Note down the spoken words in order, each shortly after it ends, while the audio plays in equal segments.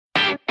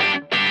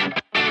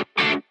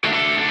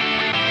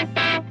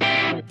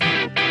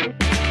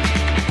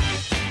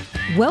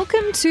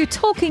Welcome to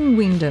Talking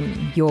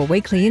Wyndham, your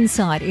weekly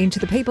insight into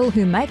the people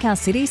who make our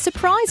city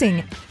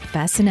surprising,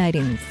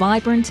 fascinating,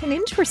 vibrant and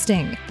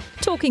interesting.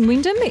 Talking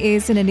Wyndham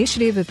is an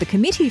initiative of the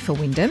Committee for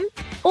Wyndham.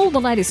 All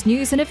the latest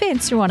news and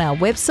events are on our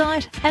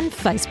website and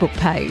Facebook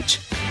page.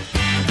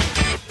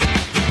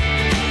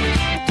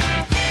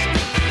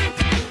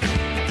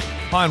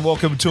 Hi and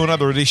welcome to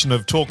another edition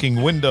of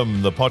Talking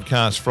Wyndham, the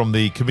podcast from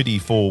the Committee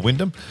for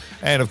Wyndham.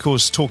 And of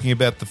course, talking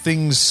about the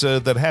things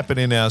that happen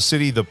in our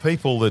city, the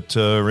people that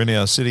are in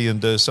our city,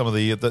 and some of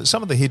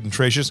the hidden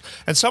treasures,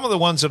 and some of the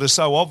ones that are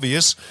so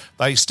obvious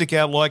they stick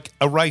out like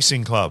a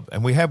racing club.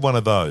 And we have one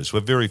of those. We're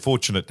very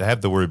fortunate to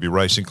have the Werribee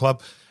Racing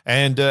Club.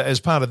 And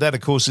as part of that,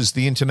 of course, is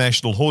the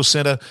International Horse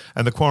Centre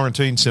and the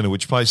Quarantine Centre,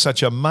 which plays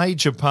such a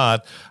major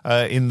part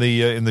in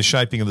the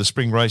shaping of the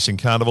Spring Racing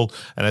Carnival.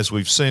 And as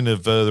we've seen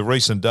of the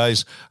recent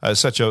days,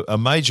 such a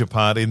major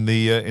part in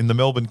the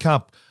Melbourne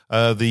Cup.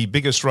 The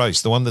biggest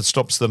race, the one that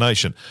stops the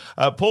nation.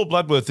 Paul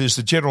Bloodworth is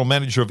the General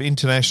Manager of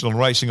International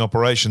Racing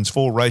Operations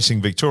for Racing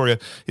Victoria.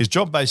 His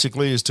job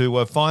basically is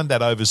to find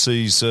that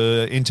overseas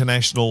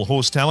international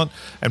horse talent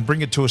and bring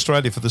it to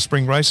Australia for the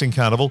Spring Racing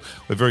Carnival.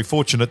 We're very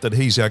fortunate that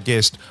he's our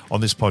guest on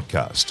this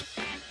podcast.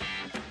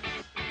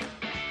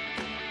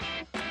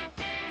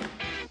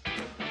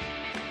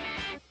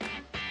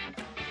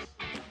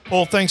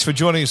 Paul, thanks for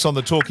joining us on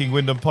the Talking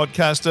Wyndham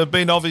podcast.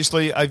 Been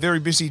obviously a very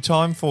busy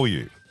time for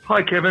you.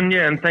 Hi, Kevin.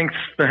 Yeah, and thanks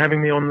for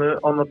having me on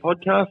the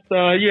podcast.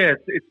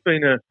 It's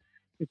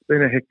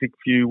been a hectic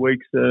few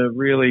weeks.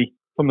 Really,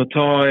 from the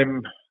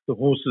time the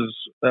horses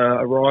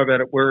arrive out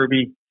at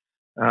Werribee,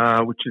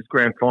 which is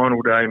grand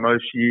final day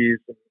most years,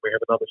 and we have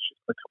another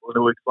shift a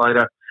couple of weeks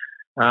later.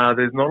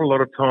 There's not a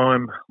lot of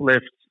time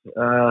left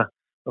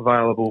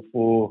available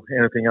for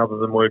anything other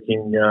than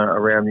working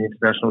around the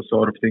international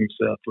side of things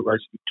for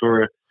Racing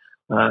Victoria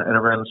and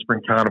around the Spring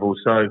Carnival.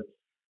 So.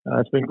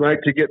 It's been great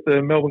to get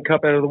the Melbourne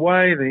Cup out of the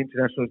way. The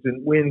Internationals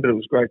didn't win, but it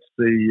was great to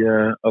see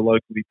a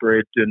locally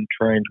bred and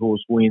trained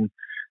horse win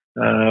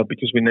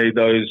because we need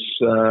those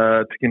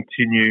to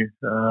continue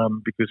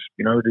because,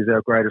 you know, it is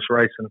our greatest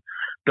race and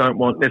don't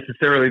want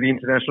necessarily the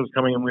Internationals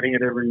coming and winning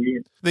it every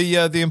year.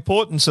 The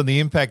importance and the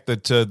impact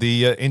that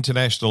the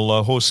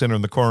International Horse Centre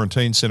and the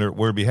Quarantine Centre at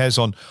Werribee has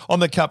on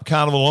the Cup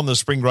Carnival, on the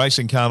Spring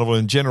Racing Carnival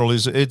in general,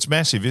 it's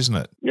massive, isn't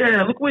it?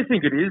 Yeah, look, we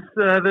think it is.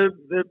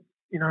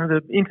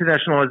 The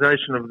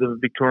internationalisation of the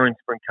Victorian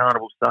Spring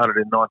Carnival started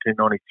in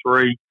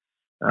 1993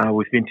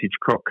 with Vintage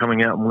Crop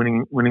coming out and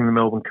winning the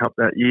Melbourne Cup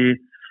that year.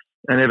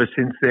 And ever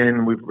since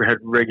then, we've had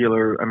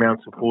regular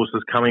amounts of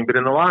horses coming. But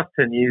in the last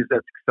 10 years,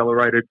 that's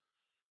accelerated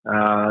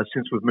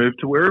since we've moved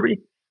to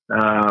Werribee.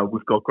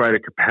 We've got greater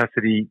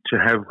capacity to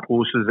have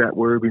horses at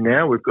Werribee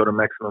now. We've got a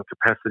maximum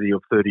capacity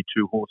of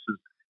 32 horses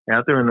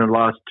out there. In the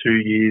last 2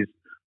 years,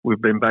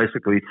 we've been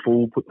basically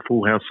put the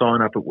full house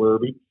sign up at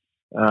Werribee.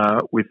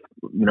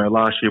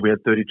 Last year we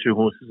had 32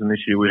 horses, and this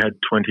year we had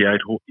 28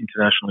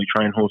 internationally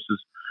trained horses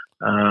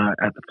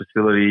at the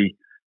facility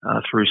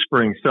through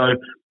spring. So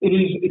it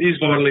is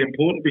vitally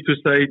important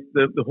because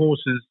the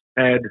horses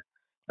add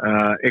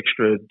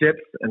extra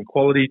depth and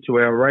quality to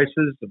our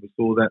races, and we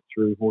saw that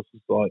through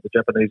horses like the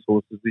Japanese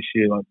horses this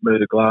year, like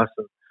Murder Glass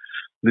and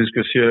Liz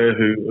Gracieux,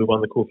 who won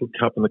the Caulfield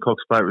Cup and the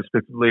Cox Plate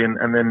respectively,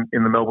 and then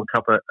in the Melbourne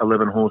Cup,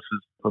 11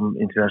 horses from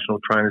international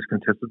trainers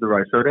contested the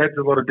race. So it adds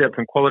a lot of depth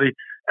and quality,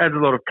 adds a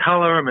lot of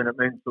colour. I mean, it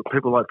means that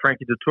people like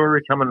Frankie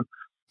Dettori come and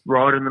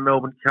ride in the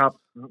Melbourne Cup.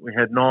 We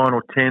had 9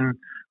 or 10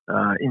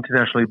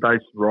 internationally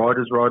based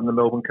riders riding the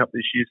Melbourne Cup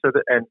this year,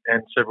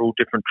 and several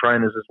different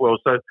trainers as well.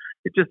 So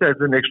it just adds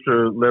an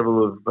extra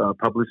level of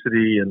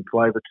publicity and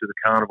flavour to the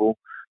carnival,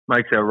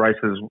 makes our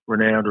races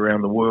renowned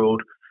around the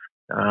world.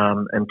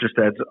 And just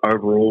adds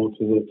overall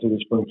to the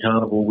Spring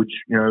Carnival, which,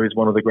 you know, is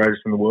one of the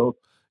greatest in the world.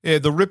 Yeah,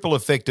 the ripple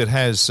effect it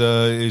has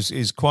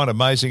is quite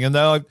amazing, and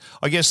I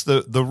guess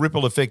the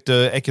ripple effect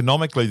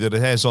economically that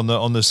it has on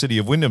the city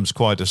of Wyndham is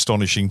quite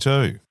astonishing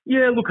too.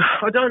 Yeah, look,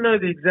 I don't know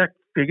the exact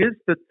figures,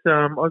 but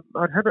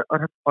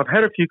I've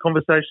had a few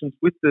conversations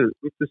with the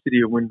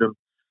city of Wyndham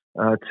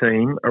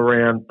team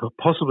around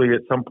possibly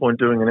at some point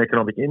doing an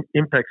economic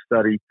impact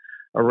study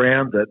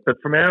around that. But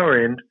from our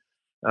end.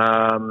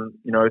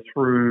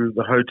 Through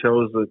the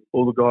hotels that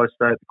all the guys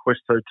stay at the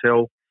Quest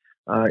Hotel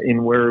in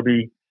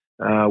Werribee,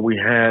 we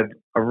had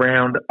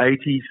around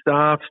 80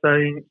 staff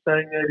staying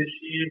there this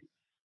year.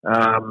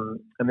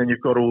 And then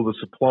you've got all the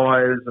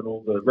suppliers and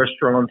all the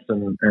restaurants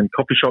and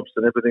coffee shops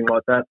and everything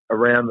like that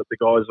around that the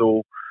guys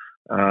all,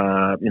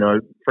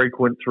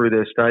 frequent through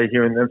their stay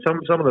here. And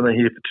some of them are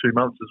here for 2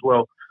 months as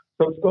well.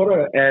 So it's got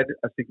to add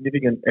a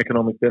significant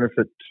economic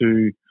benefit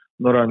to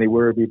not only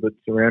Werribee but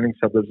surrounding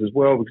suburbs as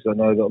well, because I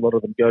know that a lot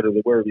of them go to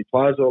the Werribee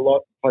Plaza a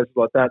lot, places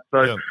like that.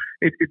 So yeah.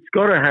 It's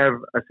got to have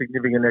a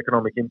significant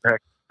economic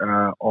impact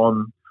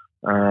on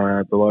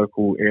the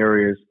local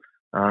areas.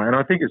 And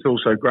I think it's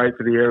also great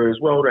for the area as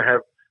well to have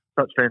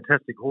such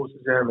fantastic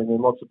horses there. I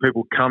mean, lots of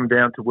people come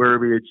down to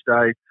Werribee each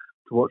day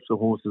to watch the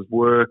horses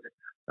work.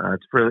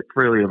 It's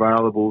freely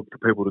available for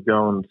people to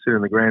go and sit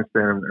in the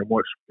grandstand and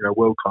watch,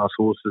 world-class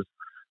horses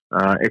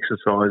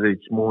exercise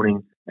each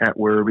morning at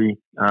Werribee.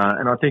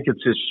 And I think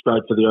it's just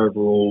great for the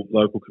overall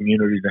local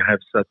community to have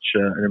such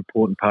an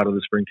important part of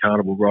the Spring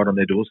Carnival right on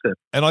their doorstep.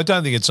 And I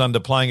don't think it's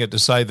underplaying it to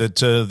say that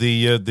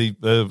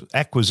the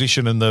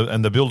acquisition and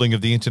the building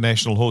of the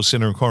International Horse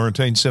Centre and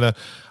Quarantine Centre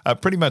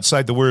pretty much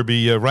saved the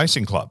Werribee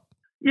Racing Club.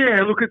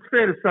 Yeah, look, it's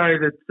fair to say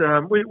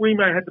that we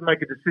may have to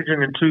make a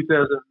decision in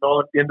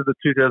 2009, the end of the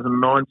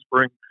 2009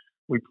 spring.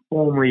 We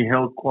formally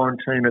held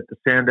quarantine at the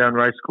Sandown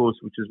Racecourse,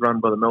 which is run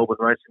by the Melbourne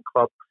Racing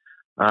Club.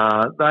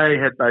 They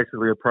had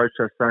basically approached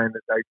us saying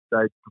that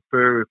they'd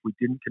prefer if we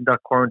didn't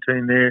conduct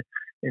quarantine there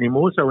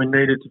anymore. So we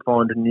needed to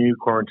find a new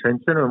quarantine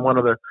centre. And one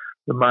of the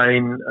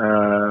main,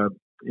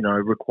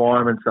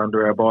 requirements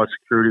under our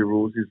biosecurity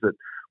rules is that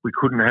we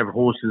couldn't have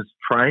horses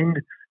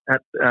trained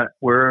at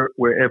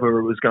wherever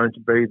it was going to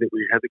be that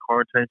we had the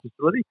quarantine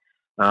facility,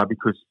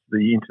 because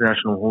the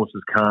international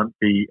horses can't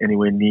be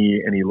anywhere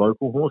near any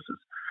local horses.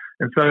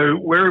 And so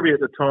Werribee at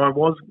the time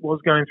was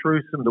going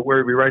through the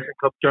Werribee Racing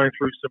Club going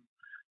through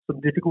some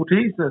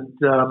difficulties, and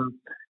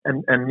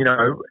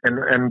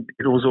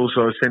it was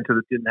also a centre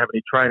that didn't have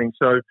any training,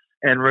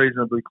 and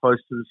reasonably close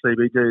to the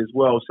CBD as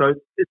well. So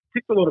it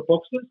ticked a lot of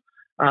boxes,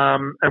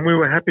 and we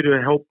were happy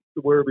to help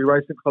the Werribee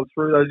Racing Club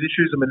through those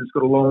issues. I mean, it's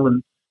got a long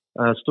and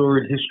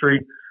storied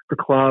history, the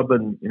club,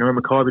 and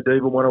Mackay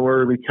Diva won a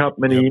Werribee Cup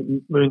many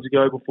moons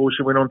ago before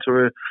she went on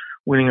to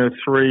winning her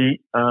 3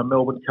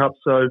 Melbourne Cups.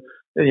 So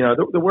the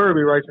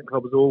Werribee Racing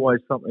Club is always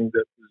something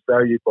that is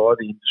valued by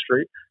the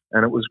industry,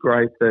 and it was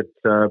great that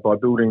by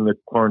building the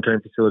quarantine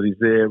facilities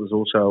there, it was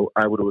also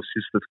able to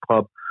assist the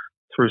club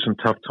through some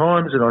tough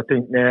times. And I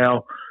think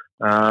now,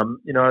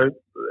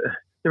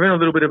 they're in a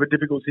little bit of a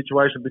difficult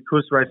situation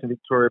because Racing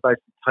Victoria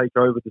basically take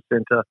over the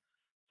centre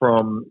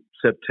from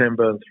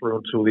September through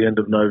until the end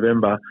of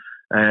November.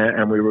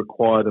 And we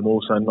require them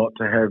also not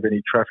to have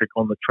any traffic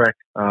on the track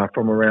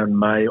from around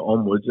May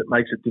onwards. It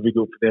makes it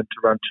difficult for them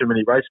to run too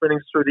many race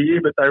meetings through the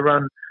year, but they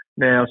run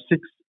now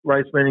 6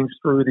 race meetings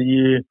through the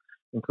year,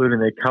 including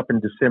their Cup in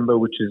December,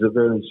 which is a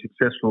very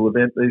successful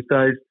event these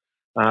days.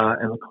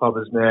 And the club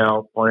is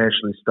now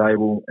financially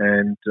stable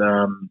and,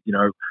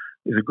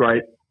 is a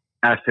great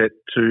asset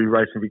to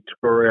Racing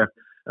Victoria.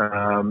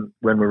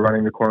 When we're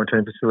running the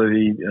quarantine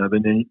facility,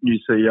 the new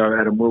CEO,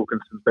 Adam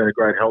Wilkins, has been a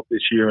great help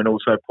this year, and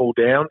also Paul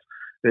Downs,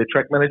 their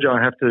track manager.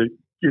 I have to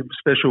give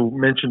special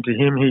mention to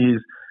him. He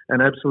is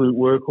an absolute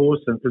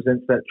workhorse and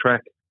presents that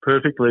track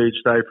perfectly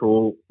each day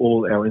for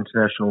all our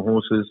international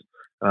horses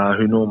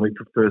who normally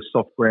prefer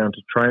soft ground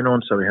to train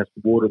on. So he has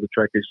to water the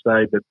track each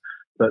day.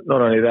 But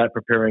not only that,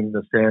 preparing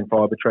the sand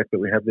fibre track that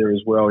we have there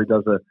as well. He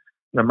does an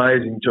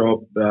amazing job,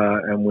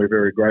 and we're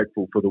very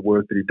grateful for the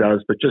work that he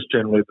does, but just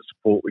generally the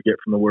support we get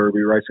from the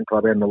Werribee Racing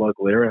Club and the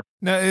local area.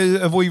 Now,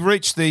 have we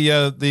reached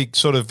the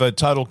sort of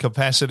total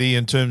capacity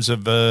in terms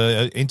of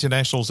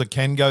internationals that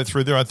can go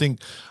through there? I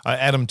think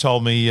Adam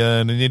told me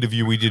in an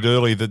interview we did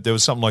earlier that there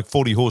was something like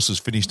 40 horses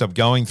finished up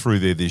going through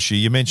there this year.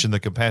 You mentioned the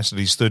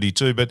capacity is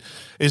 32, but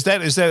is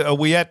that are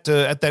we at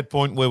that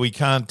point where we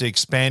can't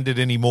expand it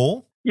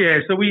anymore? Yeah,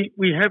 so we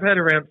have had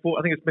around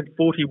I think it's been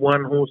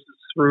 41 horses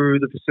through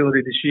the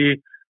facility this year.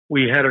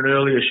 We had an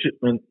earlier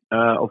shipment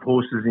of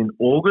horses in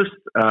August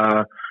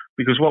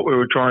because what we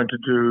were trying to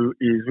do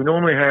is we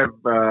normally have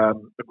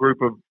a group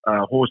of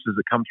horses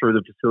that come through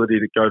the facility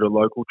that go to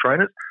local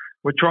trainers.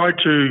 We tried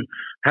to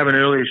have an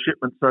earlier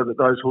shipment so that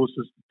those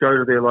horses go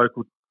to their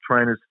local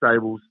trainers'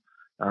 stables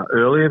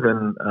earlier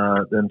than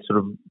sort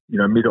of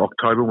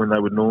mid-October when they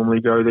would normally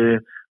go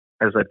there,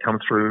 as they'd come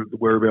through the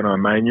Werribee on our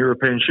main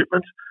European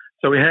shipments.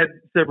 So we had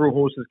several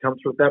horses come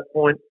through at that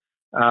point.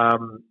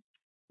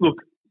 Look,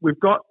 we've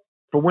got,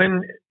 for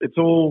when it's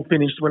all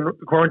finished, when the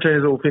quarantine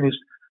is all finished,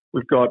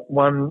 we've got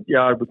 1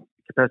 yard with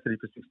capacity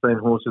for 16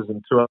 horses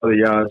and 2 other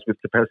yards with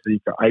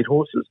capacity for 8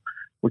 horses.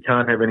 We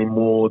can't have any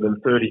more than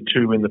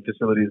 32 in the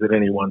facilities at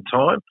any one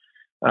time.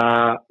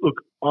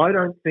 Look, I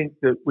don't think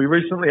that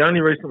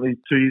only recently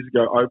 2 years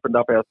ago, opened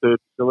up our 3rd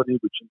facility,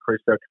 which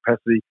increased our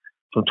capacity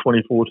from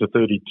 24 to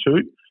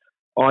 32.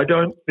 I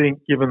don't think,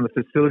 given the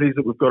facilities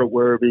that we've got at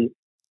Werribee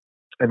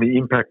and the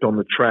impact on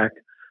the track,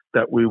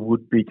 that we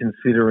would be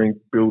considering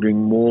building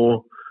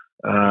more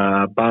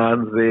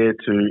barns there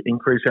to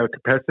increase our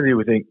capacity.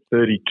 We think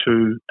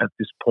 32 at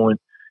this point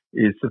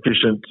is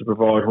sufficient to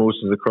provide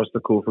horses across the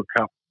Caulfield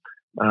Cup,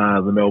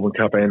 the Melbourne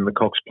Cup and the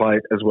Cox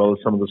Plate, as well as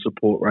some of the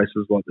support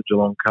races like the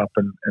Geelong Cup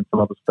and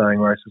some other staying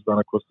races run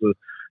across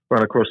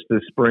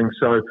the spring.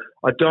 So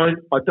I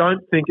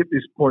don't think at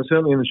this point,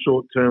 certainly in the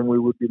short term, we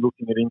would be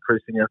looking at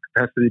increasing our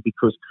capacity,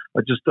 because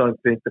I just don't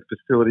think the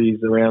facilities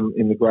around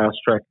in the grass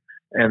track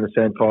and the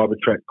sand fibre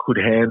track could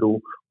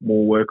handle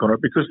more work on it.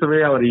 Because the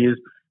reality is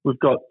we've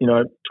got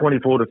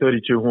 24 to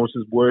 32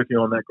 horses working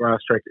on that grass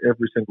track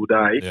every single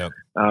day,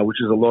 which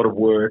is a lot of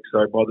work. So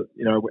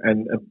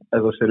and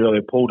as I said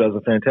earlier, Paul does a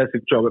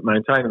fantastic job at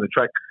maintaining the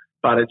track,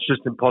 but it's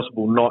just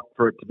impossible not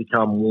for it to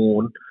become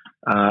worn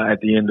at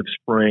the end of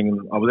spring.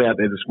 I was out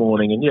there this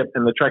morning,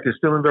 and the track is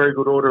still in very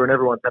good order, and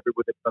everyone's happy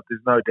with it. But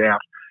there's no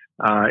doubt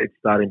it's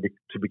starting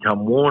to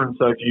become worn. And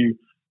so if you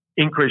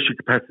increase your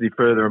capacity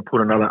further and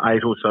put another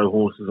 8 or so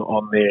horses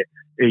on there,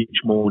 each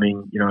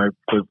morning,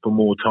 for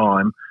more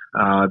time,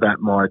 that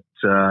might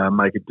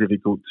make it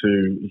difficult to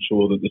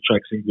ensure that the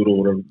track's in good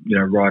order,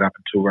 right up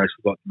until races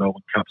like the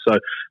Melbourne Cup.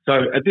 So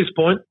at this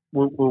point,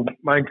 we'll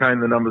maintain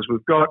the numbers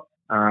we've got.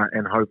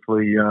 And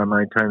hopefully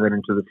maintain that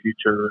into the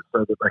future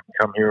so that they can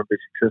come here and be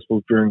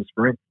successful during the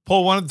spring.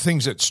 Paul, one of the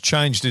things that's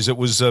changed is it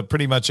was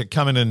pretty much a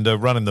come in and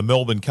run in the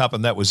Melbourne Cup,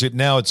 and that was it.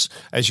 Now it's,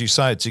 as you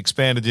say, it's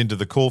expanded into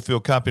the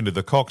Caulfield Cup, into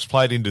the Cox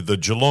Plate, into the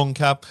Geelong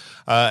Cup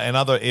and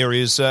other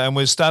areas. And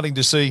we're starting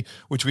to see,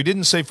 which we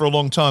didn't see for a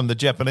long time, the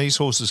Japanese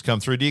horses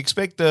come through. Do you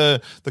expect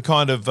the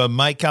kind of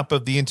makeup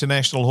of the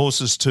international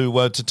horses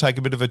to take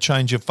a bit of a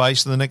change of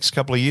face in the next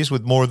couple of years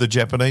with more of the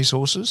Japanese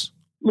horses?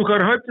 Look,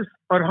 I'd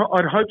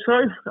hope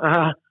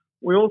so.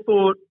 We all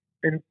thought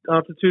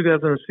after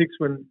 2006,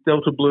 when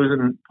Delta Blues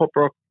and Pop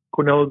Rock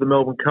Quinella the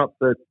Melbourne Cup,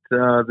 that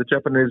the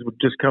Japanese would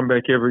just come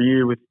back every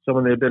year with some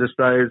of their better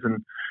stays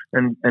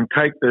and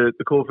take the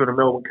Caulfield and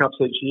Melbourne Cups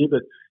each year.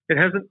 But it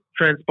hasn't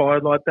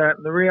transpired like that.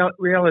 And the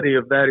reality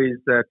of that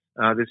is that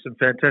there's some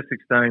fantastic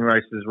staying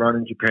races run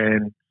in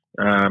Japan.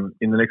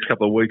 In the next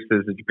couple of weeks,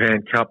 there's the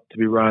Japan Cup to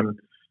be run.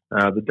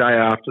 The day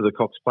after the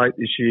Cox Plate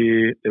this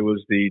year, there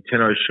was the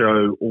Tenno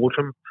Show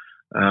Autumn,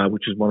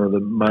 which is one of the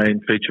main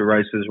feature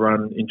races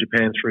run in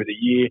Japan through the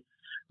year.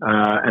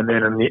 And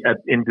then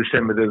in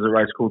December, there's a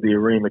race called the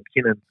Arima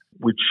Kinnan,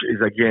 which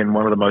is, again,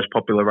 one of the most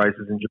popular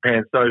races in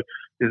Japan. So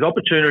there's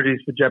opportunities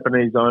for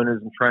Japanese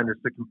owners and trainers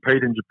to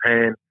compete in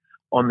Japan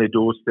on their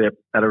doorstep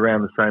at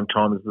around the same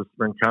time as the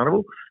Spring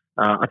Carnival.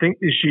 I think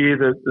this year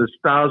the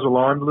stars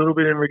aligned a little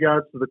bit in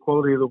regards to the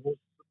quality of the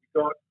horses that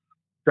we got.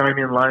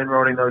 Damien Lane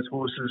riding those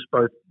horses,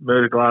 both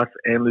Murder Glass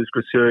and Luz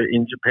Gracieux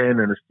in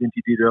Japan, and a stint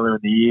he did earlier in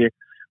the year,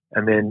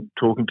 and then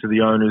talking to the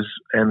owners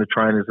and the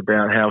trainers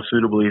about how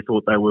suitable he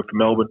thought they were for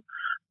Melbourne.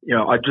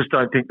 I just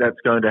don't think that's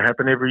going to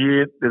happen every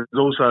year. There's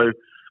also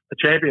a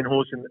champion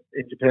horse in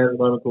Japan at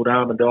the moment called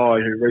Almond Eye,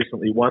 who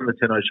recently won the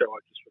Tenno Show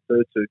I just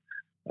referred to.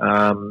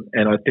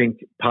 And I think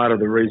part of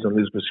the reason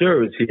Luz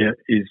Gracieux is here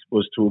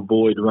was to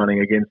avoid running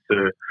against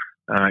her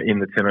in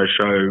the Tenno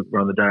Show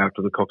run the day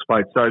after the Cox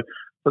Plate. So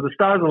the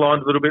stars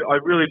aligned a little bit. I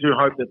really do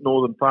hope that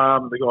Northern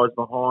Farm, the guys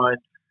behind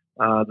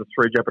the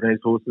three Japanese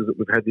horses that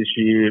we've had this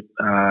year,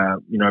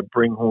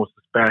 bring horses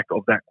back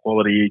of that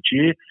quality each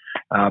year.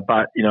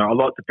 But a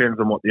lot depends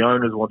on what the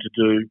owners want to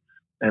do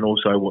and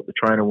also what the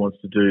trainer wants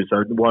to do. So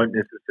it won't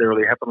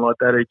necessarily happen like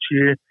that each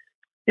year.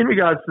 In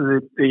regards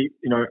to the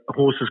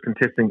horses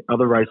contesting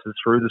other races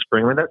through the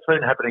spring, I mean, that's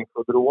been happening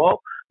for a little while.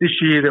 This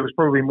year there was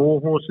probably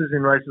more horses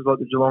in races like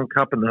the Geelong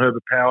Cup and the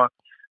Herbert Power,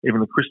 even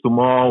the Crystal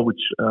Mile,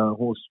 which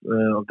horse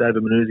of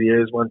David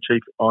Manuzier's won,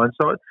 Chief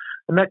Ironside.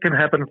 And that can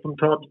happen from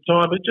time to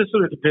time. It just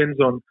sort of depends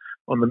on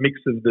the mix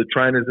of the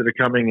trainers that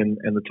are coming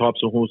and the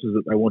types of horses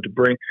that they want to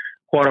bring.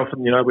 Quite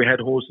often, we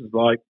had horses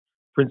like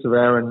Prince of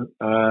Arran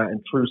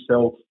and True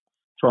Self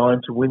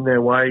trying to win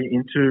their way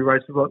into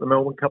races like the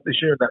Melbourne Cup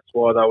this year, and that's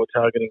why they were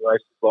targeting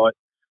races like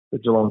the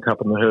Geelong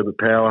Cup and the Herbert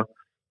Power.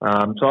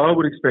 So I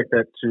would expect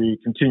that to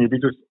continue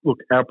because, look,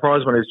 our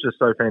prize money is just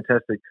so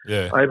fantastic.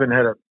 Yeah. I even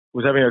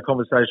was having a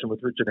conversation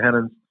with Richard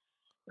Hannon's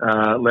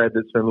lad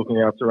that's been looking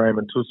after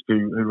Raymond Tusk,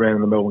 who ran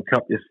in the Melbourne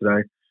Cup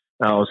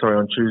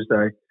on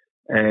Tuesday,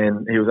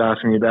 and he was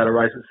asking me about a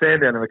race at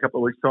Sandown in a couple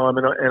of weeks' time,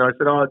 and I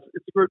said,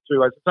 it's a Group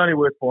 2 race, it's only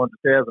worth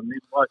 400,000.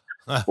 He's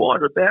like,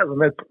 400,000,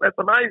 that's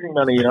amazing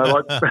money,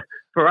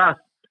 for us.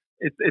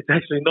 It's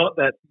actually not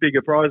that big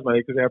a prize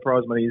money because our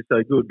prize money is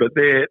so good, but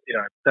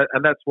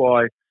and that's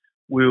why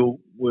we'll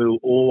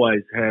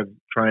always have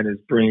trainers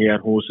bringing out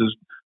horses,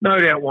 no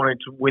doubt wanting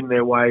to win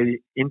their way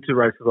into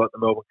races like the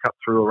Melbourne Cup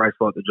through a race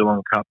like the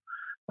Geelong Cup,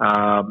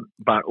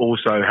 but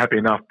also happy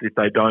enough if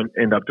they don't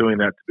end up doing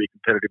that to be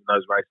competitive in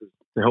those races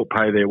to help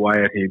pay their way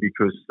out here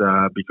because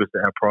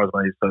our prize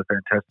money is so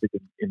fantastic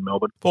in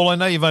Melbourne. Paul, I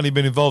know you've only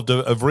been involved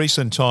of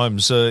recent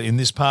times in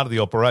this part of the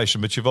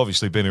operation, but you've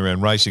obviously been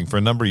around racing for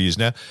a number of years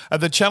now.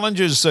 Have the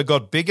challenges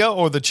got bigger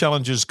or the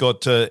challenges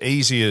got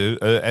easier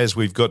as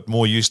we've got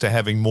more used to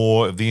having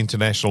more of the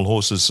international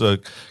horses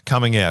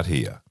coming out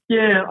here?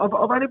 Yeah, I've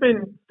only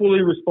been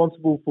fully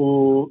responsible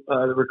for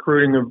the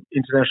recruiting of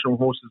international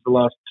horses the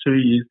last 2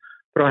 years,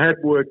 but I had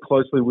worked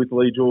closely with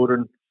Lee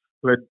Jordan,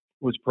 who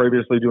was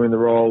previously doing the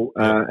role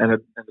and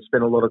had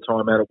spent a lot of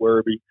time out at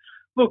Werribee.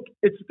 Look,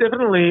 it's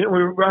definitely,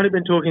 we've only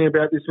been talking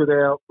about this with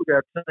our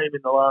team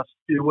in the last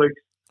few weeks.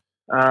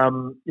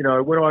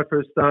 When I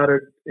first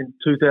started in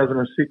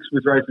 2006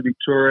 with Racing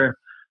Victoria,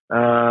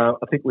 I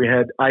think we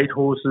had 8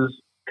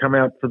 horses come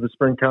out for the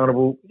Spring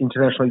Carnival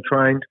internationally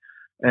trained.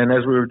 And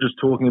as we were just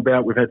talking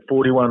about, we've had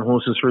 41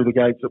 horses through the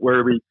gates at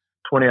Werribee,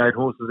 28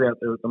 horses out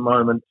there at the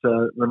moment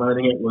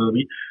remaining at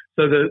Werribee.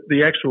 So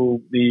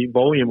the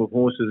volume of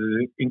horses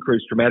has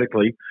increased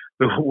dramatically,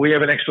 but we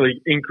haven't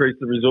actually increased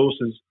the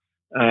resources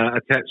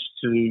attached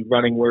to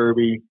running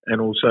Werribee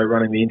and also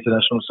running the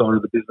international side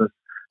of the business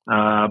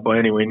by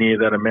anywhere near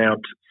that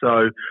amount.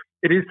 So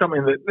it is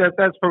something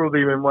that's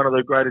probably been one of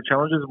the greater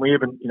challenges. And we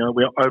even,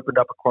 we opened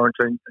up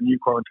a new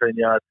quarantine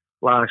yard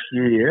last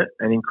year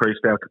and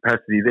increased our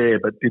capacity there,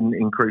 but didn't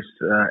increase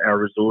our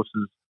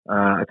resources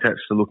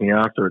attached to looking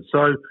after it.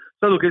 So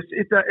look,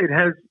 it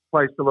has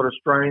placed a lot of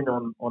strain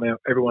on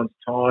everyone's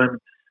time,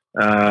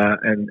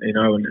 and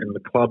the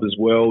club as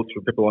well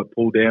through people like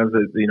Paul Downs.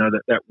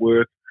 That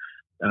work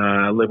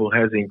level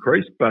has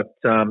increased, but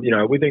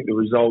we think the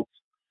results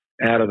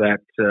out of that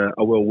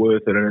are well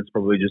worth it, and it's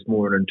probably just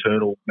more an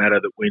internal matter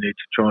that we need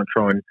to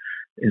try and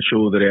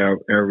ensure that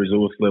our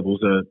resource levels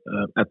are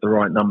at the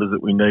right numbers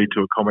that we need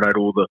to accommodate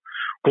all the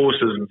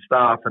horses and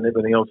staff and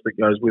everything else that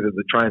goes with it,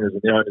 the trainers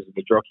and the owners and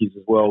the jockeys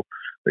as well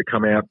that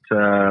come out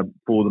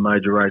for the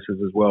major races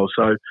as well.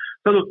 So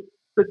look,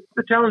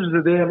 the challenges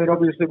are there. I mean,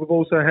 obviously we've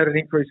also had an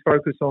increased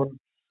focus on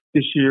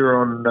this year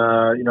on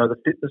the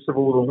fitness of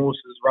all the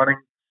horses running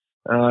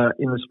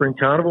in the Spring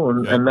Carnival,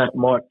 and that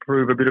might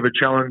prove a bit of a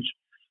challenge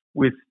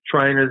with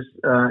trainers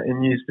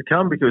in years to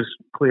come, because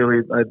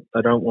clearly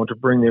they don't want to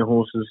bring their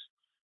horses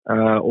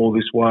all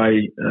this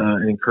way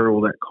and incur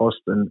all that cost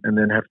and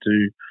then have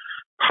to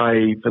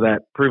pay for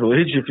that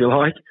privilege, if you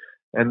like,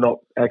 and not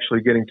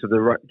actually getting to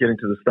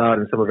the start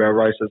in some of our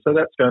races. So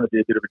that's going to be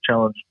a bit of a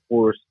challenge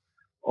for us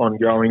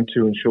ongoing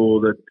to ensure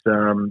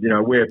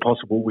that where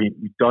possible we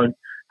don't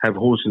have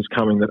horses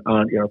coming that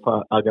are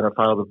going to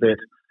fail the vet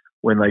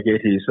when they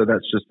get here. So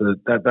that's just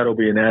that'll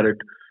be an added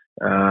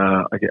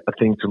a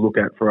thing to look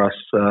at for us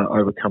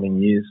over coming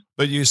years.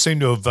 But you seem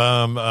to have,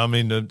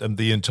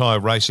 the entire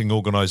racing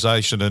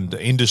organisation and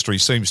industry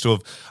seems to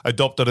have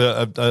adopted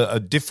a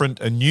different,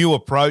 a new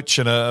approach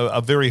and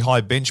a very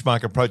high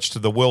benchmark approach to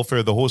the welfare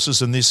of the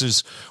horses, and this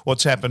is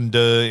what's happened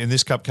in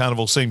this Cup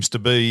Carnival seems to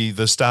be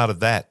the start of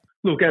that.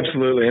 Look,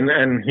 absolutely, and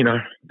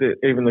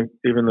even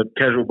the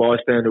casual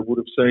bystander would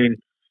have seen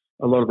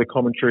a lot of the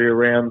commentary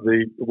around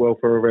the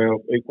welfare of our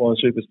equine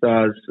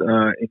superstars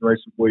in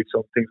recent weeks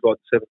on things like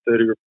the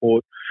 7:30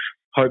 report.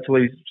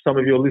 Hopefully some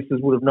of your listeners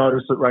would have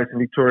noticed that Racing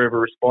Victoria have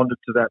responded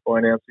to that by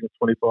announcing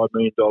a $25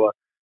 million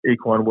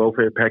equine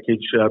welfare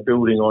package,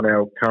 building on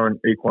our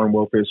current equine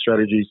welfare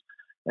strategies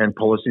and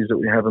policies that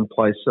we have in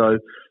place. So,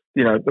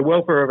 the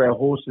welfare of our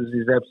horses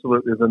is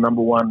absolutely the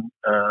number one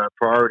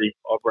priority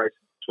of Racing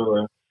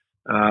Victoria.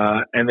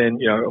 And then,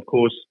 of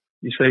course,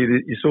 you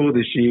saw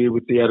this year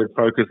with the added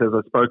focus, as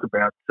I spoke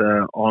about,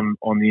 on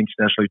the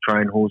internationally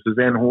trained horses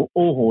and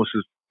all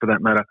horses for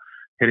that matter,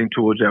 heading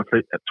towards our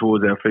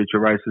feature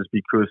races,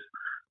 because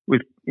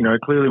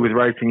clearly with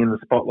racing in the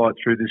spotlight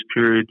through this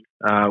period,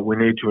 we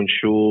need to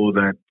ensure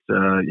that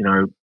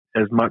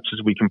as much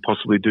as we can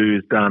possibly do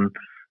is done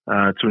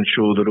to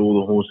ensure that all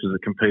the horses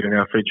that compete in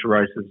our feature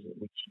races,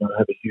 which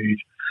have a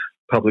huge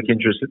public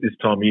interest at this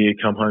time of year,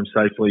 come home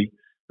safely.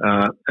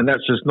 And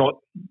that's just not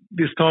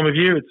this time of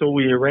year, it's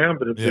all year round,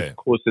 but of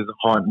course there's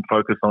a heightened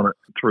focus on it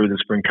through the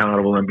Spring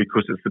Carnival, and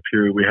because it's the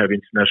period we have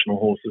international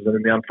horses.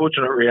 And the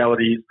unfortunate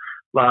reality is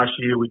last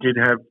year we did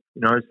have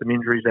some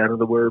injuries out of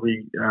the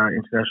Werribee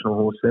International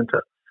Horse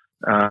Centre,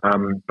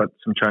 but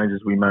some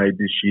changes we made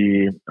this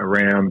year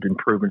around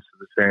improvements to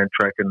the sand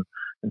track and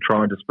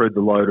trying to spread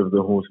the load of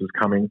the horses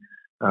coming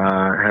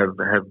have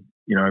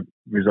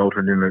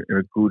resulted in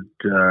a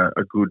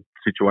good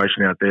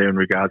situation out there in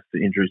regards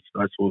to injuries to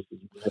those horses.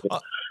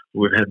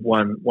 We've had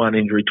one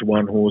injury to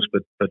one horse,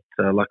 but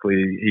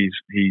luckily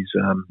he's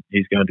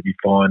going to be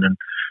fine, and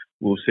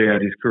we'll see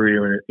out his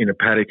career in a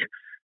paddock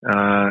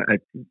at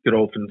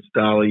Godolphin's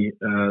Darley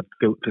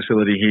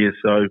facility here.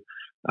 So,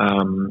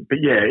 but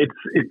yeah,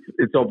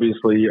 it's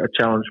obviously a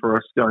challenge for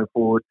us going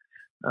forward.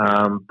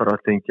 But I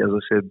think, as I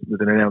said,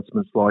 with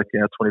announcements like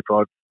our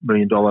 $25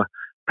 million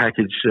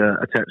package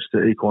attached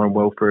to equine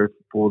welfare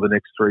for the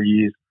next 3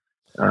 years,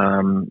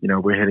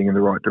 we're heading in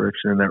the right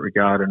direction in that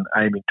regard and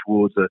aiming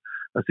towards a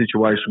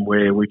situation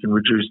where we can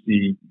reduce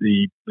the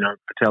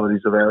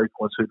fatalities of our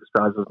equine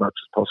superstars as much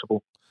as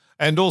possible.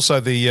 And also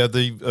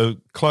the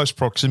close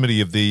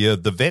proximity of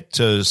the vet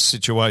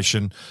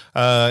situation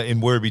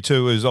in Werribee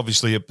too is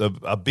obviously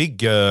a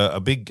big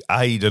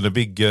aid and a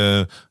big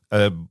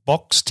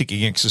box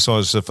ticking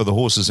exercise for the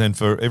horses and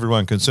for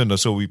everyone concerned. I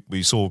saw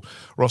we saw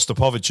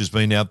Rostropovich has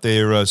been out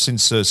there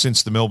since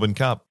the Melbourne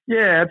Cup.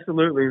 Yeah,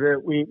 absolutely.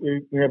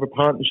 We have a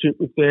partnership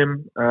with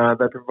them.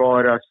 They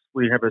provide us.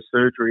 We have a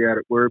surgery out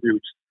at Werribee,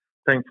 which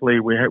thankfully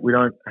we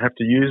don't have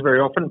to use very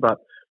often, but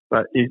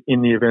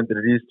in the event that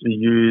it is to be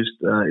used,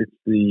 it's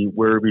the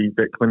Werribee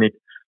Vet Clinic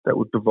that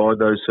would provide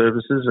those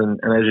services. And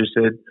as you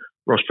said,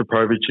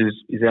 Rostropovich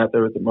is out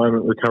there at the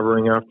moment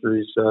recovering after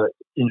his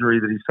injury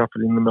that he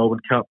suffered in the Melbourne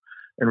Cup.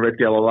 And Red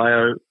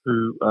Galileo,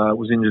 who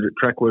was injured at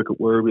track work at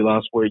Werribee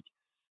last week,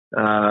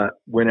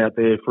 went out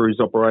there for his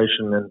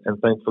operation, and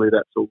thankfully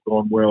that's all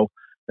gone well.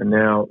 And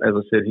now, as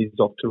I said, he's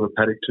off to a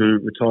paddock to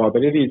retire.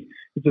 But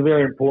it's a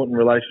very important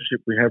relationship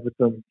we have with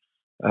them.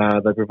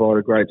 They provide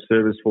a great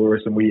service for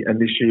us, and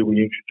this year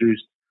we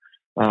introduced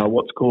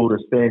what's called a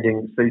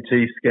standing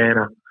CT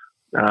scanner,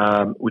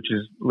 which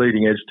is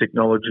leading edge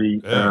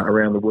technology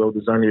around the world.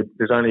 There's only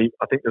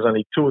I think there's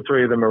only 2 or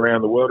 3 of them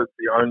around the world. It's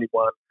the only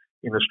one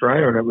in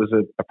Australia, and it was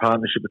a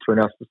partnership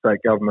between us, the state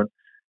government,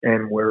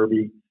 and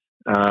Werribee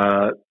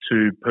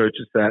to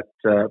purchase that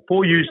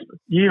for use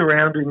year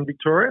round in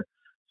Victoria.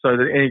 so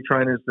that any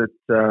trainers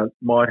that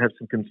might have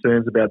some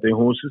concerns about their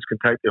horses can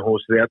take their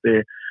horses out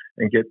there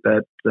and get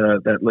that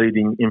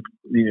leading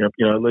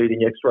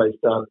X-rays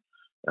done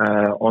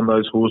on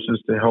those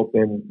horses to help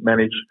them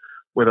manage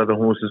whether the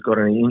horse has got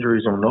any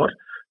injuries or not,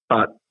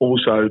 but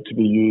also to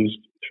be used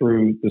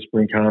through the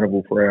Spring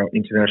Carnival for our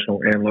international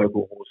and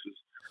local horses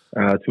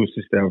to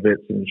assist our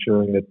vets in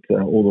ensuring that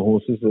all the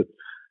horses that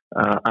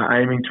are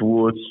aiming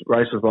towards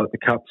races like the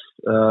Cups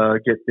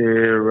get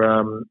there,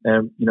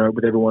 and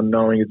with everyone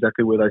knowing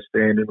exactly where they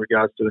stand in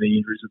regards to any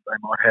injuries that they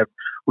might have,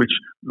 which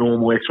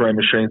normal X-ray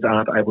machines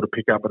aren't able to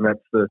pick up, and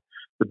that's the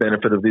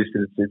benefit of this.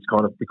 It's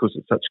kind of because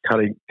it's such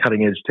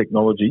cutting edge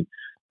technology.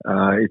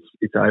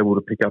 It's able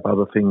to pick up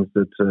other things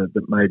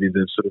that maybe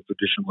the sort of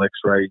traditional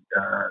X-ray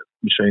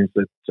machines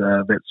that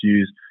vets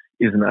use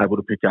isn't able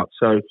to pick up.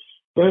 So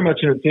very much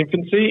in its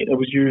infancy. It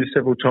was used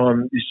several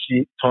times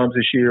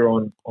this year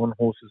on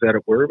horses out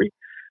at Werribee,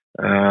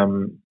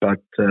 but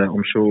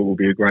I'm sure it will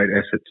be a great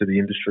asset to the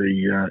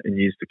industry in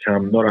years to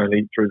come. Not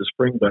only through the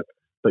spring, but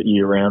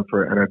year round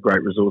and a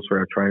great resource for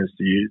our trainers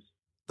to use.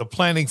 The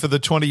planning for the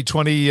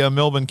 2020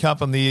 Melbourne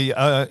Cup and the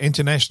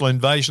international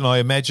invasion, I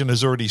imagine,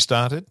 has already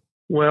started.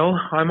 Well,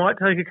 I might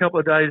take a couple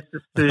of days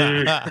just to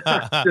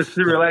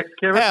relax,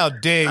 Kevin. How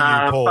dare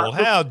you, Paul?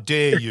 How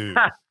dare you?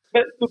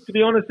 But look, to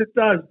be honest, it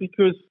does,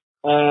 because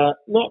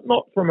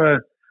not from a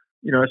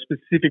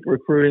specific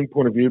recruiting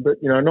point of view, but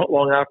not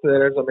long after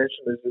that, as I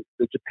mentioned, there's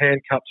the Japan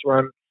Cups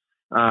run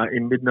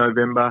in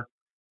mid-November,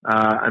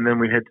 and then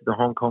we head to the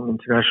Hong Kong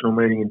International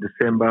meeting in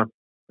December.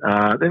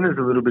 Then there's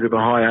a little bit of a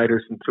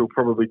hiatus until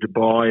probably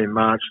Dubai in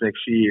March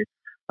next year.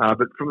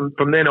 But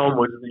from then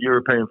onwards, the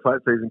European flat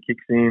season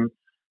kicks in,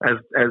 as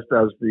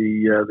does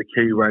the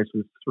key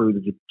races through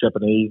the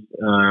Japanese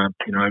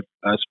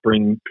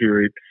spring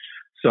period.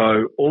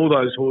 So all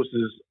those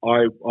horses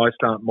I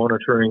start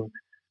monitoring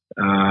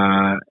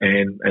and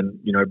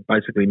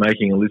basically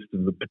making a list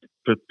of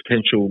the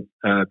potential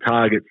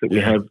targets that we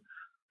have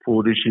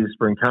for this year's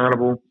Spring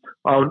Carnival.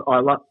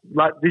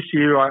 This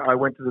year I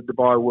went to the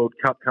Dubai World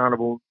Cup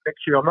Carnival.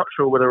 Next year I'm not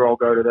sure whether I'll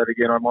go to that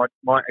again. I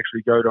might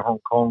actually go to Hong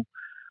Kong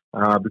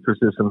because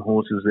there's some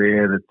horses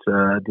there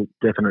that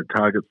definite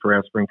targets for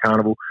our Spring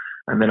Carnival.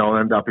 And then I'll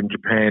end up in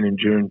Japan in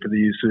June for the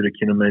Yasuda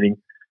Kina meeting,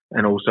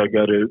 and also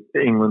go to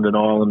England and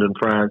Ireland and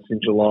France in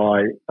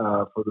July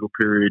for a little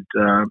period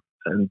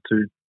and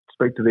to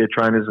speak to their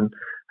trainers and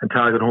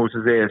target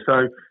horses there.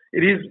 So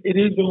it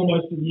is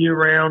almost a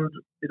year-round.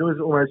 It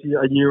is almost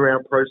a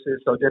year-round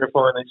process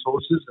identifying these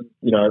horses, and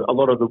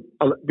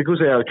because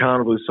our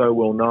carnival is so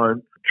well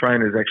known,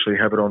 trainers actually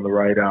have it on the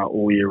radar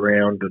all year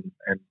round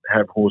and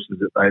have horses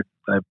that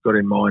they've got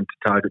in mind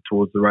to target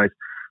towards the race.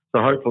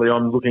 So hopefully,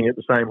 I'm looking at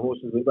the same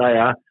horses that they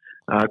are.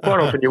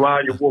 Quite often you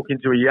walk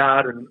into a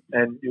yard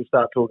and you'll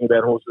start talking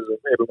about horses and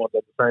everyone's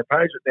on the same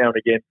page. But now and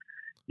again,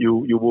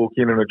 you walk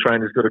in and a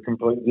trainer's got a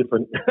completely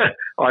different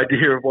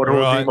idea of what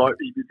horse he might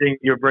be thinking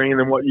you're bringing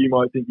and what you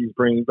might think he's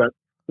bringing. But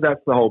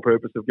that's the whole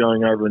purpose of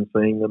going over and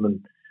seeing them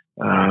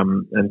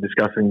and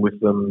discussing with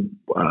them,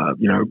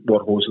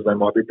 what horses they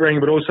might be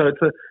bringing. But also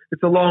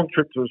it's a long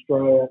trip to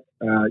Australia.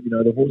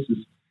 The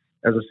horses,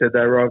 as I said, they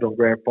arrived on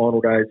grand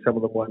final day. Some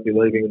of them won't be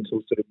leaving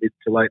until sort of mid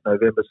to late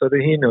November. So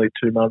they're here nearly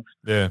 2 months.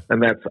 Yeah.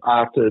 And that's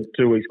after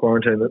 2 weeks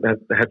quarantine that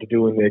they had to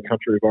do in their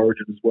country of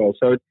origin as well.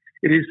 So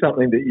it is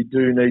something that you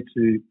do need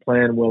to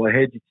plan well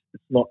ahead.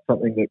 It's not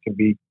something that can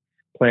be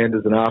planned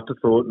as an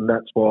afterthought, and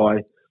that's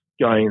why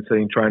going and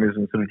seeing trainers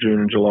in sort of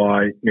June and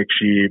July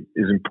next year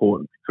is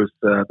important, because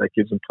that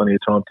gives them plenty of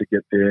time to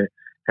get their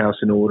house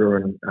in order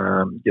and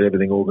get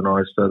everything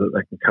organised so that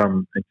they can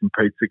come and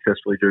compete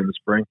successfully during the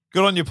spring.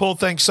 Good on you, Paul.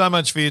 Thanks so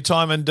much for your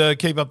time, and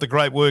keep up the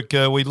great work.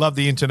 We love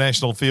the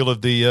international feel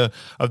of the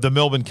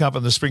Melbourne Cup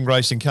and the Spring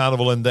Racing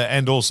Carnival,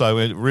 and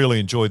also really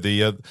enjoyed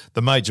the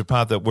major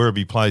part that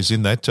Werribee plays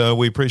in that.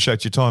 We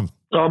appreciate your time.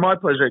 Oh, my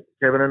pleasure,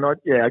 Kevin. And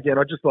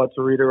I'd just like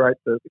to reiterate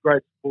the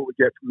great support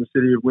we get from the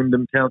City of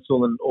Wyndham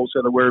Council and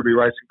also the Werribee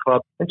Racing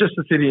Club and just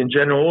the city in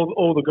general.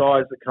 All the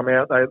guys that come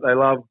out, they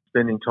love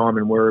spending time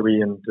in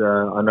Werribee, and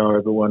I know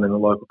everyone in the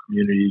local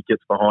community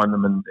gets behind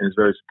them and is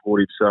very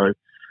supportive. So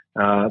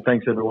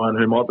thanks everyone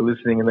who might be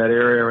listening in that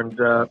area, and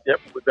we'll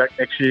be back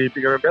next year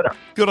bigger and better.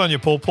 Good on you,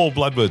 Paul. Paul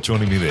Bloodworth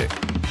joining me there.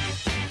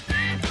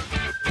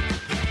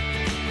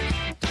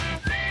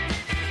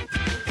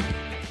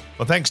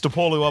 Well, thanks to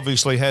Paul, who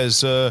obviously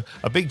has a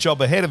big job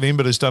ahead of him,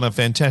 but has done a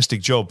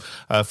fantastic job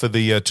for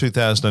the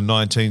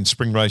 2019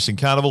 Spring Racing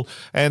Carnival,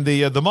 and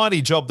the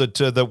mighty job that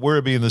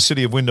Werribee and the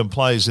City of Wyndham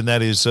plays, and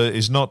that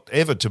is not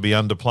ever to be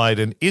underplayed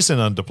and isn't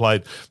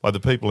underplayed by the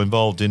people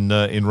involved in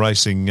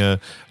racing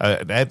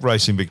at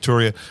Racing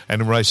Victoria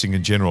and in racing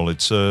in general.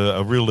 It's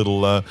a real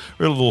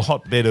little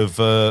hotbed of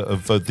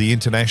the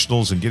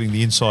internationals and getting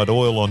the inside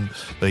oil on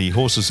the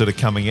horses that are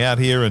coming out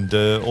here and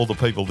all the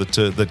people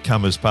that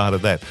come as part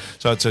of that.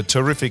 So it's a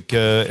terrific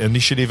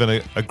initiative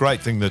and a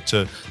great thing that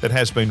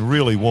has been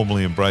really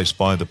warmly embraced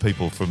by the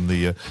people from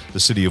the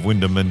City of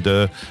Wyndham,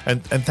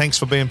 and thanks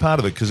for being part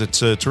of it, because it's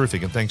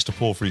terrific, and thanks to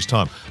Paul for his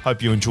time.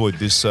 Hope you enjoyed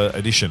this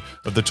edition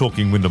of the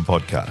Talking Wyndham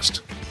podcast.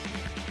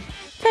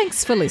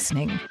 Thanks for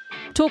listening.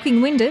 Talking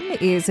Wyndham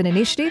is an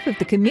initiative of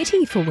the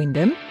Committee for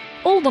Wyndham.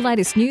 All the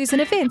latest news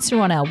and events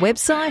are on our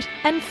website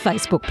and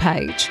Facebook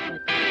page.